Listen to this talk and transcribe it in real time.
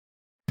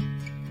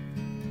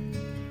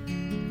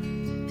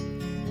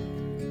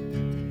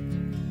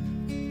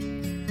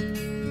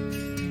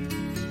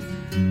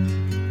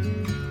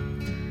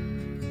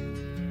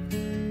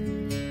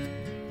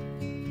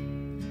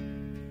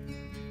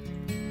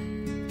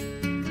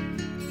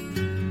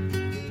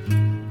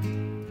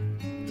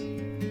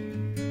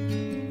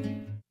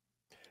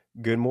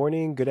Good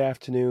morning, good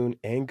afternoon,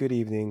 and good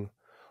evening.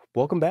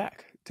 Welcome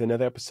back to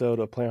another episode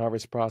of Plan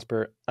Harvest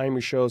Prosper. I'm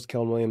your host,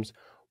 Kellen Williams,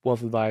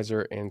 Wealth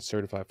Advisor and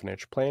Certified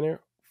Financial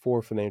Planner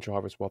for Financial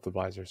Harvest Wealth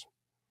Advisors.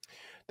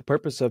 The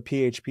purpose of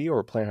PHP,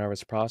 or Plan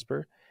Harvest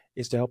Prosper,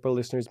 is to help our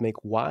listeners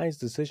make wise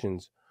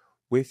decisions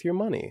with your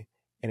money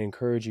and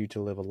encourage you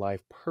to live a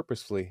life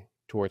purposefully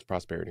towards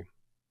prosperity.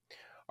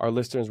 Our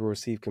listeners will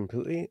receive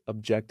completely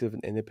objective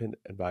and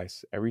independent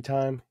advice every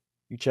time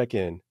you check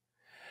in,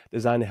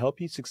 designed to help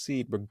you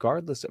succeed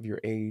regardless of your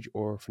age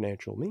or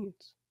financial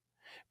means.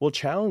 We'll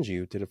challenge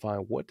you to define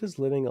what does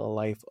living a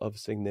life of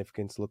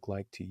significance look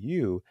like to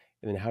you,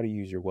 and then how to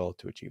use your wealth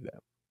to achieve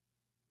that.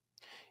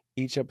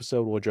 Each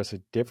episode will address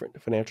a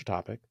different financial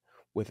topic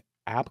with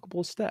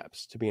applicable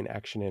steps to be in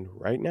action in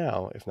right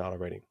now, if not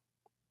already.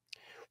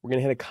 We're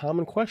going to hit a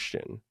common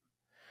question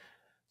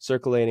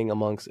circulating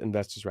amongst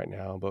investors right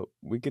now, but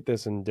we get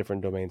this in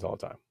different domains all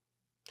the time.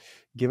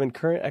 Given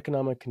current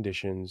economic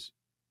conditions,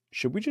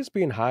 should we just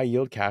be in high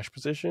yield cash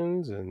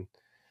positions and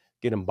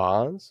get in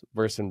bonds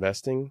versus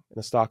investing in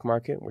the stock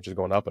market, which is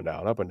going up and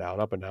down, up and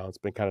down, up and down? It's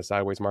been kind of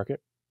sideways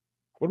market.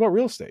 What about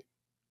real estate?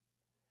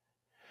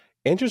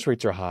 Interest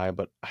rates are high,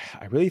 but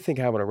I really think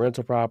having a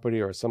rental property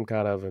or some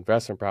kind of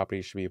investment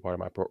property should be a part of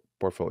my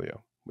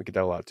portfolio. We get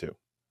that a lot too.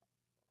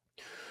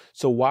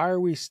 So why are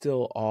we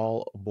still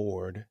all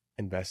aboard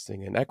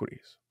investing in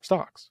equities,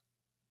 stocks?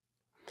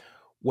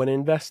 When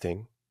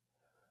investing,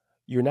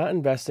 you're not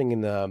investing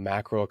in the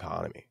macro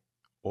economy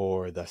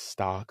or the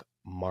stock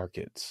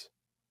markets.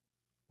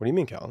 What do you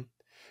mean, Kellen?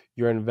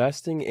 You're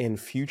investing in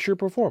future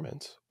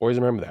performance. Always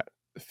remember that.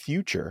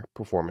 Future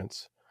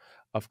performance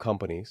of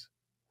companies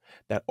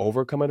that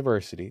overcome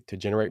adversity to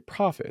generate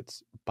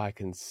profits by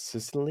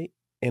consistently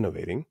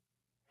innovating.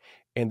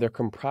 And they're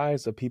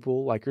comprised of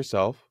people like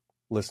yourself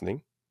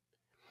listening,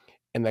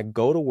 and that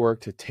go to work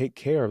to take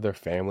care of their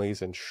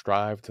families and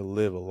strive to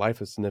live a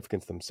life of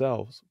significance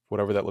themselves,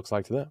 whatever that looks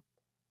like to them.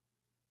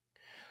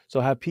 So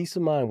have peace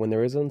of mind when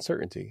there is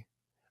uncertainty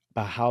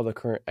about how the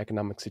current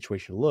economic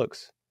situation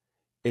looks.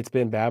 It's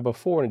been bad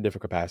before in a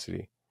different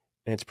capacity,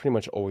 and it's pretty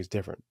much always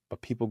different.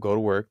 But people go to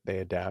work, they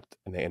adapt,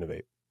 and they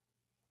innovate.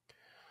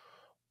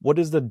 What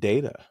does the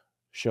data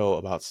show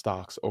about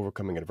stocks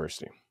overcoming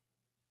adversity?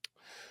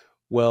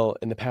 Well,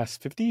 in the past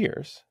 50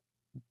 years,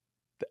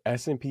 the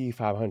S&P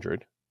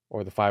 500,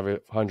 or the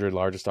 500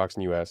 largest stocks in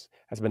the U.S.,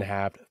 has been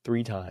halved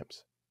 3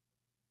 times.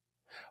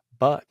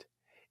 But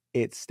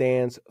it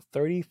stands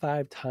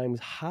 35 times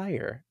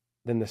higher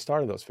than the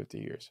start of those 50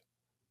 years.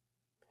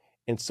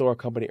 And so are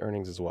company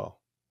earnings as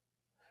well.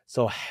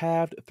 So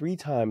halved 3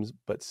 times,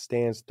 but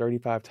stands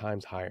 35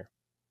 times higher.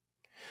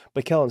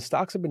 But Kellen,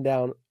 stocks have been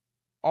down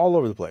all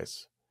over the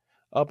place,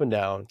 up and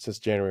down since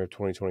January of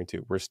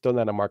 2022. We're still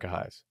not at market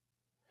highs.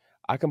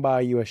 I can buy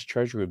a U.S.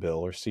 Treasury bill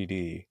or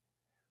CD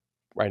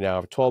right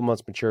now for 12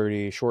 months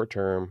maturity, short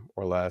term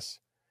or less,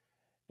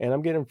 and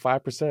I'm getting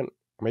 5% or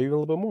maybe even a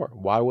little bit more.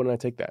 Why wouldn't I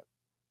take that?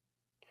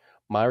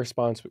 My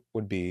response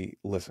would be,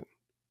 listen,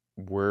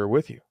 we're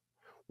with you.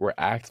 We're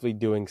actively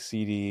doing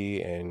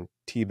CD and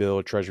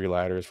T-bill treasury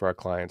ladders for our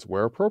clients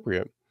where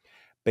appropriate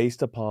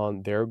based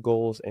upon their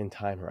goals and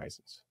time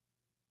horizons.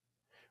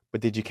 But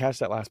did you catch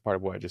that last part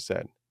of what I just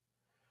said?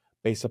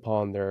 Based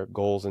upon their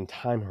goals and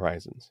time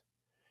horizons,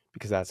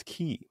 because that's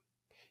key.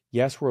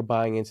 Yes, we're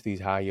buying into these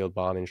high yield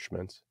bond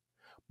instruments,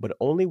 but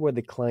only where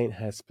the client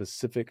has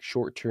specific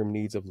short-term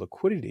needs of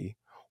liquidity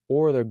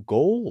or their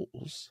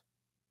goals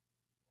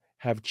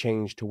have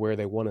changed to where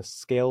they want to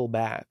scale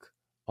back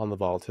on the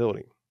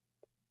volatility.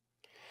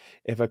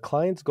 If a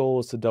client's goal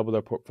is to double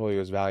their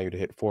portfolio's value to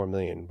hit $4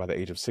 million by the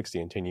age of 60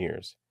 in 10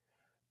 years,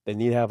 they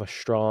need to have a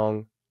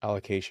strong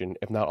allocation,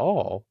 if not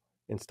all,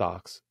 in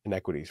stocks and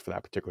equities for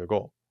that particular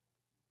goal.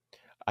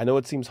 I know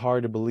it seems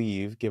hard to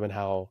believe given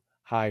how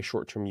high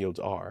short-term yields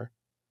are,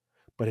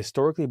 but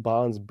historically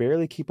bonds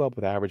barely keep up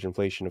with average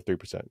inflation of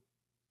 3%.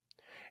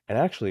 And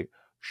actually,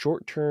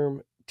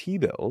 short-term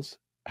T-bills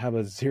have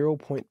a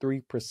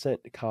 0.3%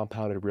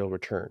 compounded real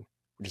return,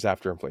 which is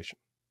after inflation.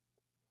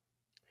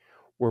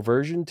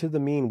 Reversion to the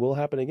mean will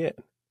happen again,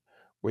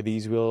 where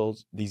these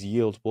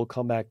yields will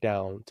come back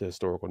down to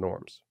historical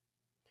norms.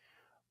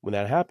 When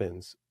that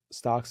happens,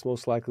 stocks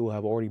most likely will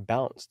have already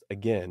bounced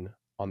again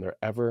on their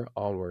ever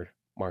onward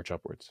march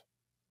upwards.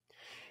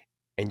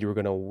 And you were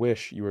going to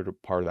wish you were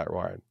part of that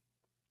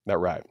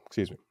ride.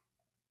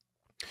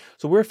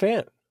 So we're a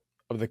fan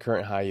of the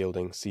current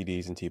high-yielding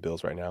CDs and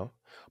T-bills right now,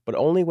 but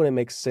only when it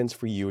makes sense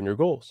for you and your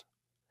goals,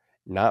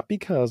 not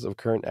because of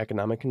current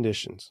economic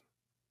conditions,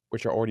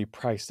 which are already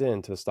priced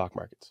into the stock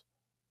markets.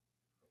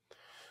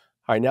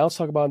 All right, now let's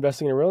talk about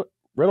investing in a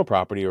rental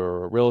property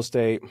or real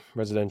estate,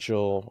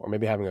 residential, or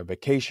maybe having a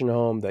vacation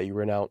home that you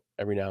rent out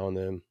every now and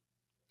then.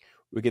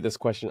 We get this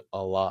question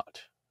a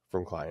lot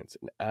from clients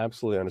and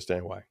absolutely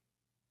understand why.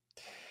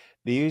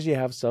 They usually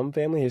have some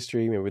family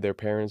history, maybe their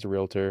parents a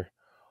realtor,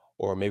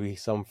 or maybe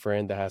some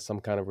friend that has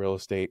some kind of real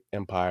estate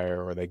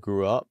empire, or they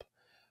grew up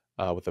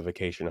with a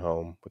vacation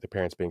home with their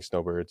parents being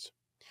snowbirds.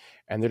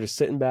 And they're just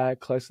sitting back,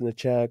 collecting the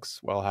checks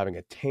while having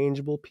a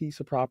tangible piece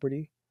of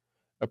property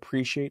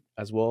appreciate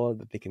as well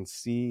that they can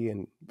see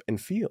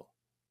and feel.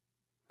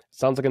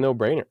 Sounds like a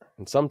no-brainer.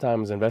 And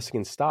sometimes investing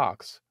in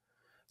stocks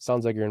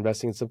sounds like you're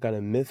investing in some kind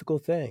of mythical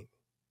thing.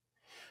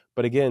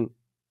 But again,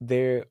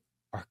 there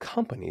are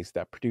companies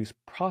that produce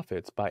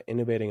profits by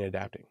innovating and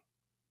adapting.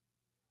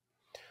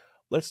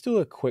 Let's do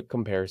a quick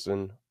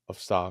comparison of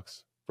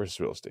stocks versus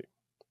real estate.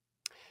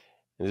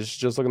 And this is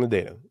just looking at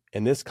the data.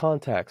 In this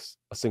context,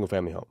 a single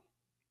family home.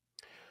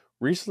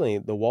 Recently,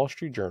 the Wall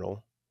Street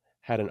Journal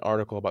had an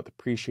article about the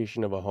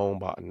appreciation of a home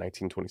bought in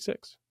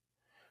 1926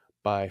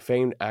 by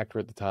famed actor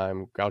at the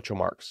time, Groucho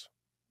Marx.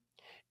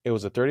 It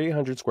was a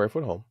 3,800 square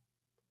foot home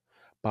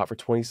bought for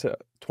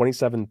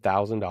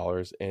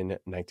 $27,000 in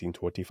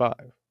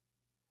 1925.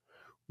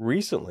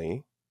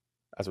 Recently,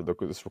 as of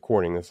this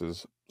recording, this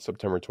is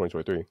September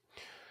 2023,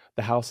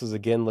 the house is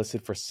again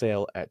listed for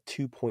sale at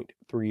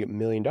 $2.3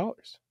 million.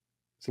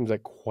 Seems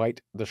like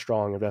quite the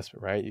strong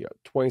investment, right? You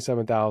got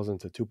 $27,000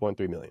 to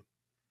 $2.3 million.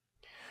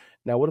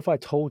 Now, what if I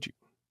told you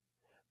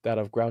that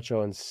if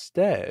Groucho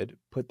instead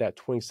put that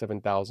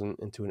 $27,000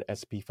 into an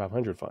S&P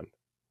 500 fund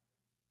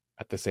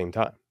at the same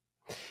time?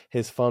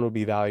 His fund would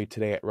be valued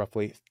today at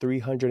roughly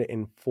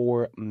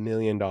 $304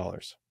 million,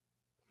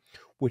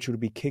 which would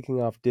be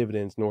kicking off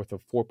dividends north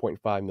of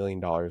 $4.5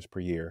 million per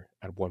year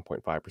at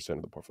 1.5%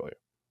 of the portfolio.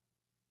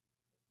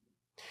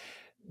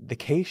 The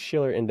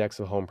Case-Shiller Index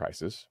of Home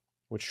Prices,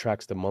 which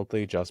tracks the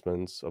monthly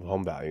adjustments of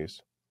home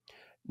values,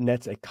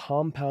 nets a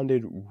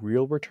compounded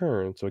real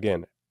return, so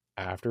again,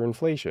 after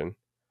inflation,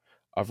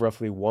 of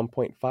roughly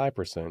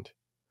 1.5%,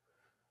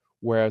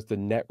 whereas the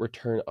net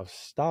return of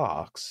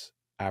stocks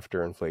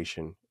after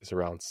inflation is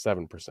around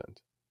 7%. So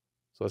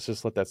let's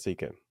just let that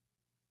sink in.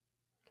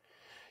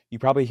 You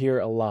probably hear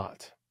a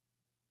lot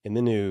in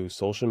the news,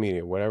 social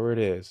media, whatever it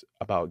is,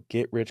 about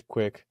get rich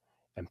quick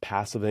and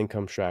passive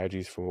income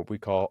strategies from what we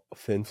call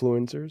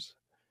finfluencers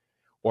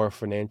or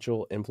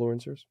financial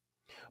influencers.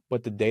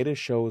 But the data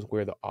shows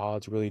where the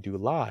odds really do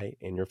lie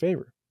in your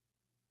favor.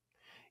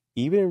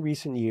 Even in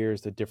recent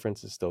years, the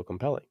difference is still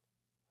compelling.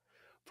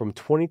 From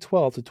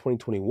 2012 to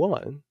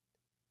 2021,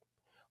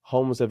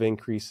 homes have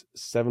increased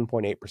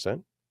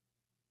 7.8%,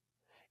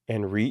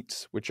 and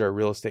REITs, which are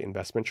real estate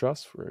investment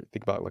trusts,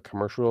 think about like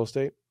commercial real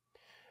estate,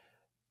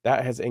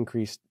 that has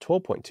increased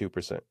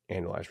 12.2%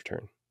 annualized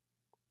return.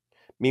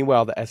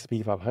 Meanwhile, the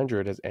S&P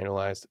 500 has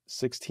annualized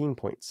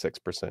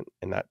 16.6%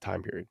 in that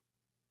time period.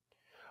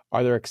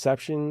 Are there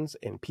exceptions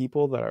and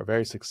people that are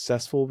very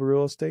successful with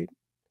real estate?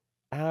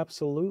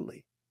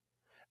 Absolutely.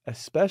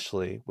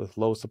 Especially with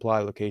low supply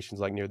locations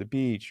like near the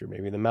beach or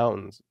maybe the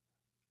mountains.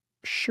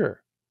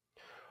 Sure.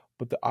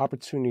 But the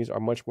opportunities are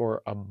much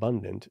more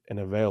abundant and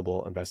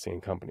available investing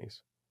in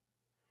companies.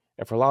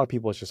 And for a lot of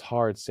people, it's just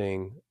hard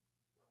seeing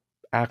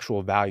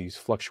actual values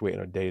fluctuate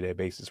on a day-to-day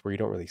basis where you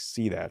don't really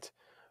see that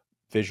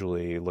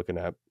visually looking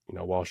at,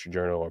 Wall Street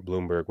Journal or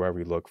Bloomberg, wherever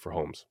you look for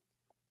homes.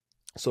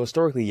 So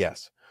historically,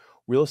 yes,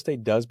 real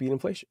estate does beat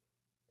inflation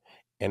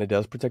and it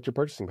does protect your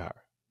purchasing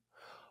power.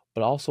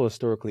 But also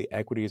historically,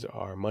 equities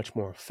are much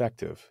more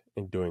effective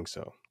in doing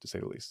so, to say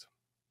the least.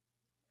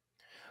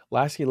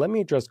 Lastly, let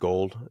me address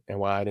gold and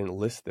why I didn't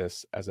list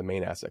this as a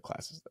main asset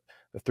classes.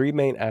 The three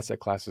main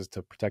asset classes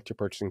to protect your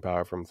purchasing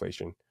power from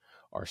inflation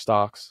are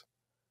stocks,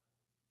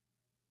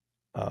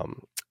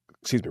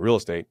 real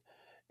estate,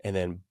 and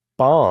then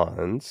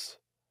bonds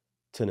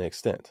to an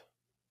extent.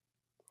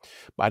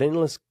 But I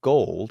didn't list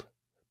gold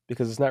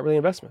because it's not really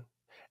investment.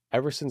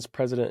 Ever since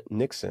President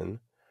Nixon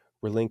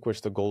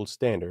relinquished the gold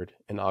standard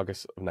in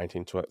August of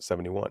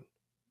 1971.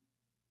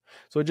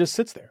 So it just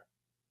sits there.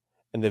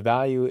 And the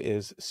value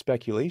is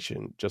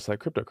speculation, just like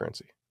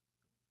cryptocurrency.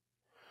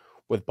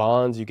 With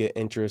bonds, you get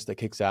interest that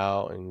kicks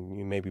out and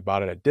you maybe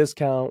bought it at a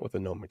discount with a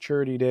no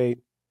maturity date.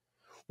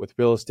 With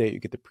real estate, you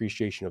get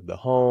depreciation of the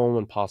home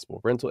and possible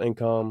rental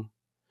income.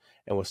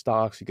 And with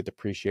stocks, you get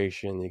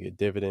depreciation, you get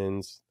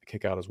dividends that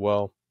kick out as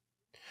well.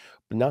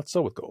 But not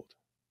so with gold.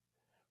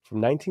 From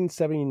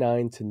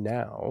 1979 to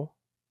now,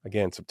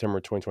 again,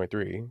 September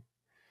 2023,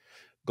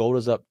 gold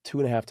is up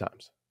 2.5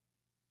 times.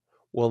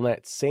 Well, in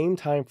that same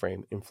time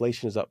frame,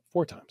 inflation is up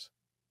 4 times.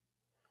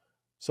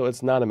 So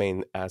it's not a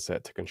main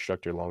asset to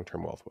construct your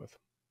long-term wealth with.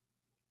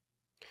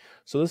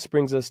 So this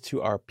brings us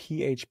to our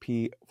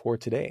PHP for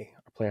today,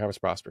 our Plan,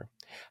 Harvest, Prosper.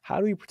 How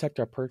do we protect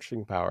our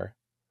purchasing power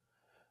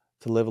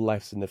to live a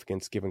life of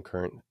significance given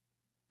current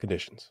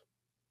conditions?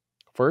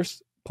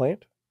 First,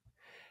 plant.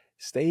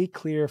 Stay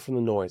clear from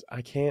the noise.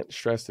 I can't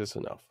stress this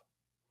enough.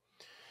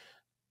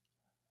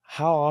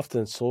 How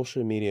often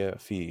social media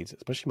feeds,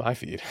 especially my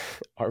feed,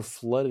 are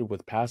flooded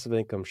with passive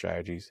income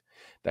strategies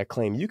that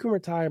claim you can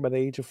retire by the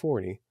age of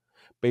 40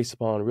 based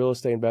upon real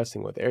estate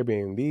investing with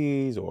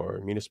Airbnbs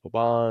or municipal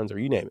bonds or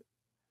you name it.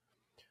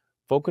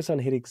 Focus on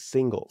hitting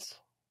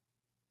singles.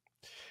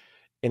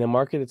 In a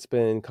market that's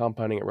been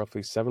compounding at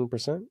roughly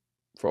 7%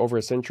 for over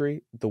a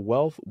century, the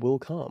wealth will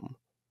come.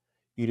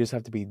 You just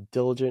have to be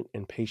diligent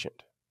and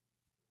patient.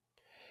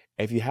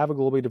 If you have a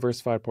globally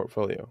diversified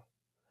portfolio,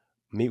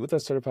 meet with a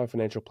certified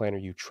financial planner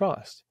you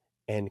trust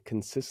and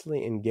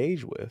consistently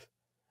engage with,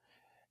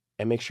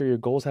 and make sure your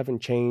goals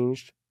haven't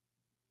changed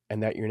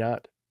and that you're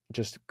not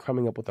just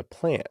coming up with a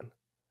plan,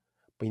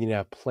 but you need to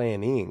have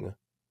planning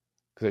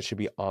because it should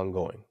be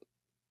ongoing.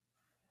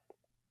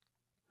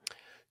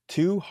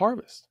 2,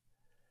 harvest.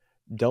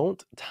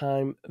 Don't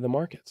time the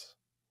markets.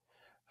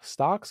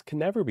 Stocks can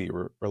never be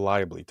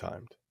reliably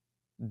timed.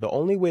 The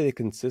only way to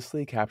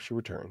consistently capture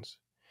returns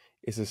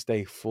is to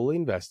stay fully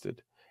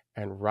invested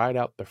and ride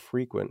out the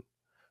frequent,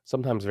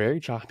 sometimes very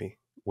choppy,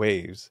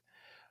 waves,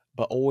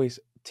 but always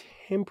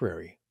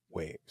temporary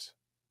waves.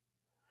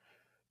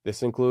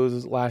 This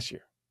includes last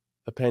year,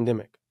 the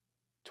pandemic,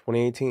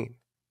 2018,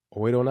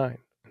 0809,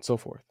 and so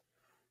forth.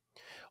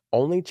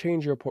 Only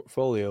change your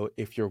portfolio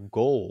if your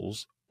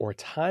goals or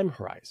time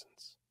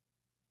horizons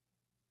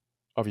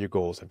of your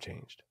goals have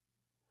changed,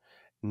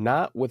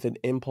 not with an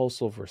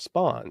impulsive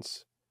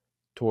response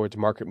towards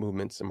market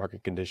movements and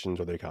market conditions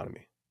or the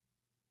economy.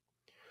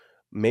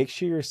 Make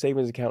sure your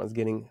savings account is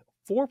getting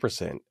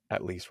 4%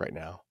 at least right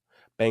now.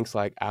 Banks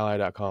like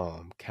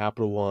Ally.com,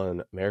 Capital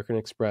One, American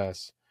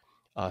Express,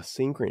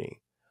 Synchrony,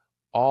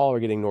 all are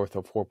getting north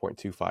of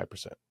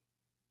 4.25%.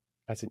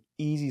 That's an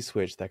easy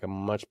switch that can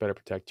much better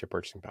protect your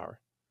purchasing power.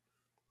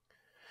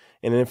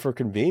 And then for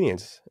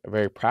convenience, a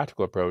very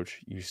practical approach,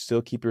 you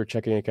still keep your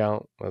checking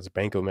account. That's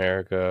Bank of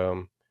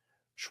America,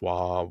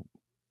 Schwab,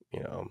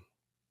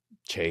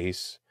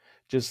 Chase.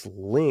 Just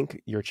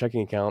link your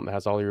checking account that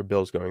has all your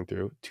bills going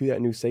through to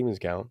that new savings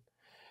account.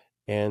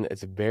 And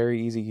it's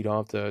very easy. You don't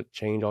have to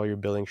change all your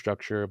billing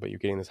structure, but you're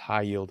getting this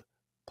high yield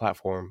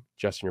platform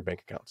just in your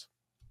bank accounts.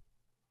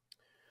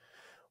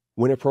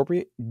 When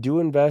appropriate, do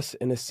invest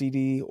in a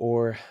CD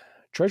or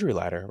treasury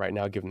ladder right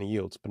now, given the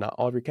yields, but not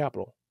all of your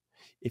capital.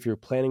 If you're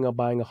planning on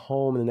buying a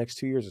home in the next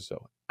 2 years or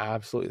so,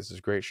 absolutely, this is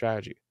a great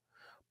strategy,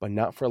 but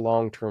not for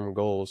long-term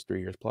goals,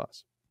 3 years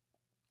plus.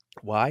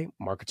 Why?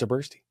 Markets are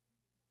bursty.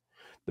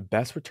 The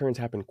best returns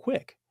happen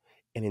quick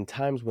and in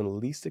times when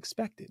least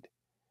expected.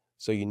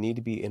 So you need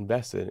to be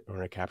invested in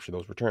order to capture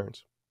those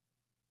returns.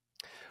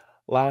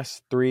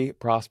 Last 3,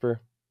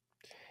 prosper.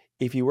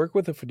 If you work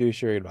with a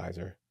fiduciary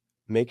advisor,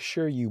 make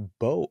sure you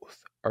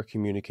both are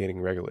communicating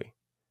regularly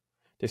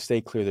to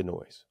stay clear of the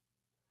noise.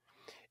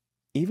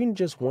 Even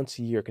just once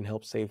a year can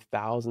help save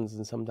thousands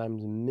and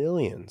sometimes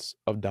millions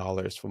of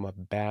dollars from a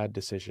bad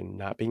decision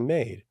not being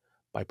made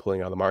by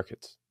pulling out of the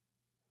markets.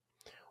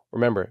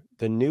 Remember,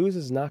 the news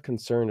is not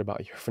concerned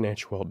about your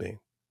financial well-being.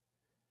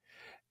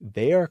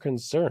 They are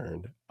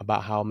concerned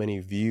about how many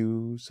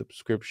views,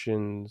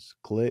 subscriptions,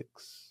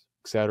 clicks,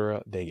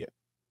 etc. they get.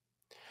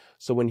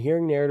 So when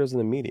hearing narratives in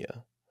the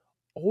media,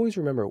 always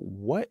remember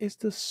what is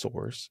the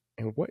source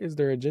and what is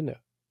their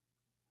agenda.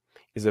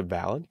 Is it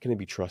valid? Can it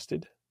be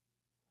trusted?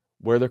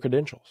 What are their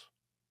credentials?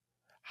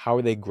 How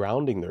are they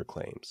grounding their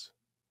claims?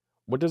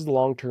 What does the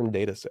long-term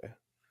data say?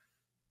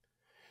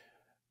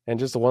 And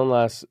just one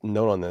last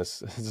note on this.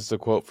 This is a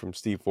quote from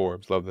Steve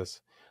Forbes. Love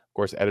this. Of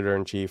course,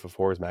 editor-in-chief of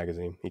Forbes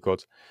magazine. He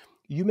quotes,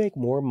 "You make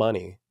more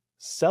money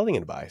selling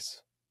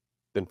advice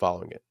than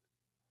following it.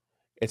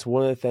 It's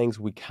one of the things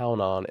we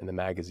count on in the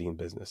magazine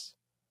business,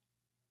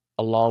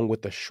 along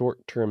with the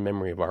short-term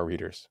memory of our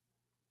readers."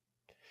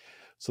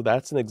 So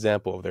that's an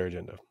example of their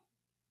agenda.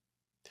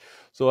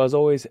 So as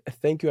always,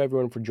 thank you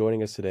everyone for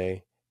joining us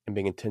today and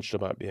being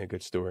intentional about being a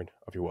good steward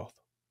of your wealth.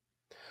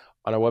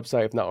 On our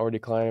website, if not already a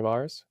client of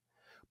ours,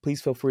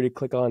 please feel free to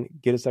click on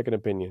Get a Second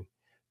Opinion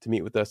to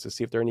meet with us to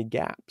see if there are any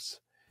gaps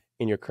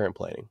in your current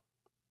planning.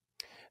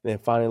 And then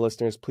finally,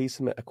 listeners, please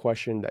submit a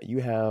question that you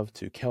have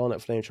to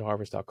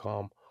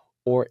kellen@financialharvest.com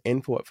or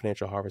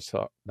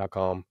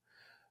info@financialharvest.com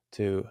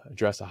to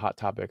address a hot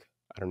topic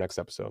at our next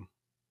episode.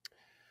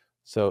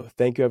 So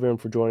thank you everyone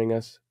for joining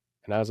us.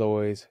 And as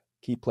always,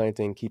 keep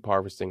planting, keep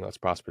harvesting. Let's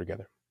prosper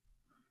together.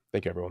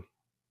 Thank you, everyone.